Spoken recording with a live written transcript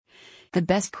The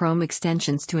best Chrome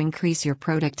extensions to increase your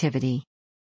productivity.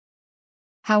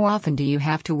 How often do you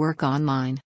have to work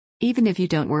online? Even if you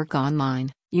don't work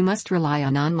online, you must rely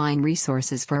on online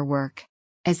resources for work.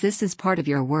 As this is part of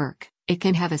your work, it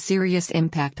can have a serious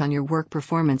impact on your work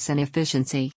performance and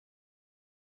efficiency.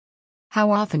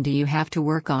 How often do you have to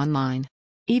work online?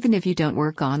 Even if you don't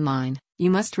work online, you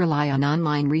must rely on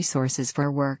online resources for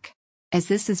work. As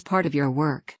this is part of your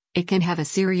work, it can have a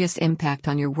serious impact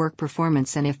on your work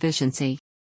performance and efficiency.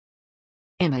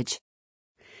 Image.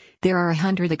 There are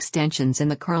 100 extensions in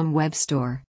the Chrome Web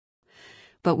Store.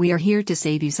 But we are here to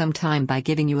save you some time by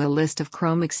giving you a list of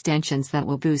Chrome extensions that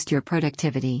will boost your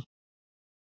productivity.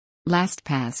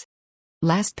 LastPass.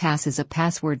 LastPass is a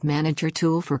password manager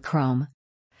tool for Chrome.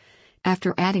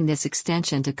 After adding this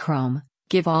extension to Chrome,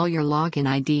 give all your login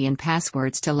ID and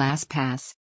passwords to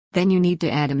LastPass. Then you need to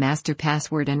add a master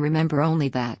password and remember only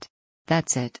that.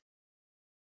 That's it.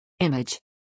 Image.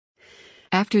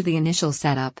 After the initial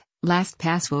setup,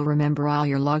 LastPass will remember all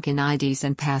your login IDs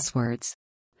and passwords.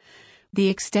 The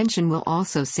extension will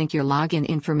also sync your login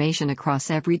information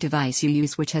across every device you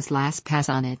use which has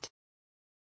LastPass on it.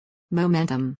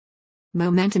 Momentum.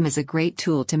 Momentum is a great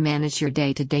tool to manage your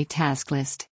day-to-day task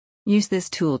list. Use this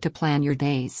tool to plan your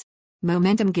days.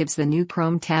 Momentum gives the new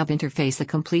Chrome tab interface a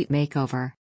complete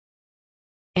makeover.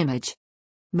 Image.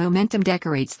 Momentum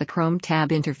decorates the Chrome tab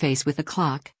interface with a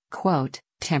clock, quote,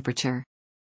 temperature.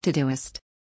 Todoist.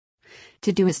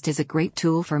 Todoist is a great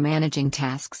tool for managing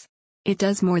tasks. It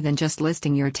does more than just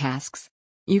listing your tasks.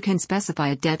 You can specify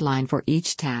a deadline for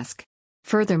each task.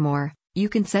 Furthermore, you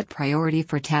can set priority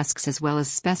for tasks as well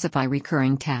as specify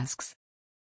recurring tasks.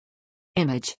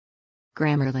 Image.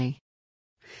 Grammarly.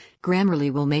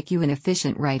 Grammarly will make you an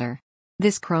efficient writer.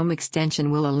 This Chrome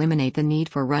extension will eliminate the need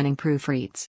for running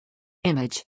proofreads.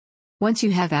 Image. Once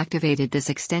you have activated this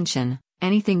extension,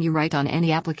 anything you write on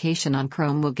any application on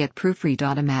Chrome will get proofread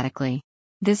automatically.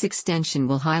 This extension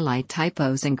will highlight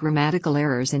typos and grammatical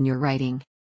errors in your writing.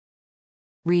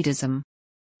 Readism.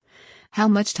 How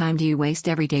much time do you waste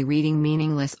every day reading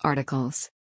meaningless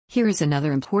articles? Here is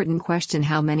another important question: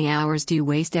 how many hours do you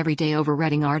waste every day over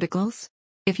reading articles?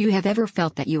 If you have ever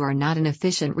felt that you are not an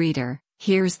efficient reader,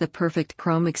 here's the perfect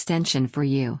Chrome extension for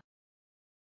you.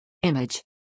 Image.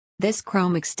 This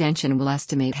Chrome extension will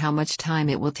estimate how much time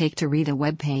it will take to read a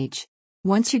web page.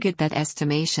 Once you get that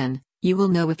estimation, you will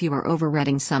know if you are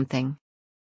overreading something.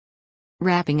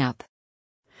 Wrapping up.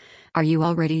 Are you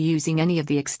already using any of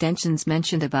the extensions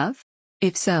mentioned above?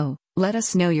 If so, let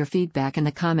us know your feedback in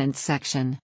the comments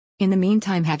section. In the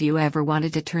meantime, have you ever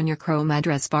wanted to turn your Chrome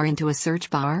address bar into a search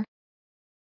bar?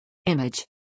 Image.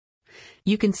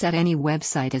 You can set any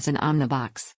website as an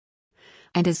omnibox.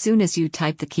 And as soon as you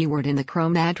type the keyword in the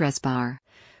Chrome address bar,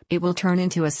 it will turn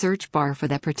into a search bar for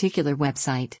that particular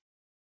website.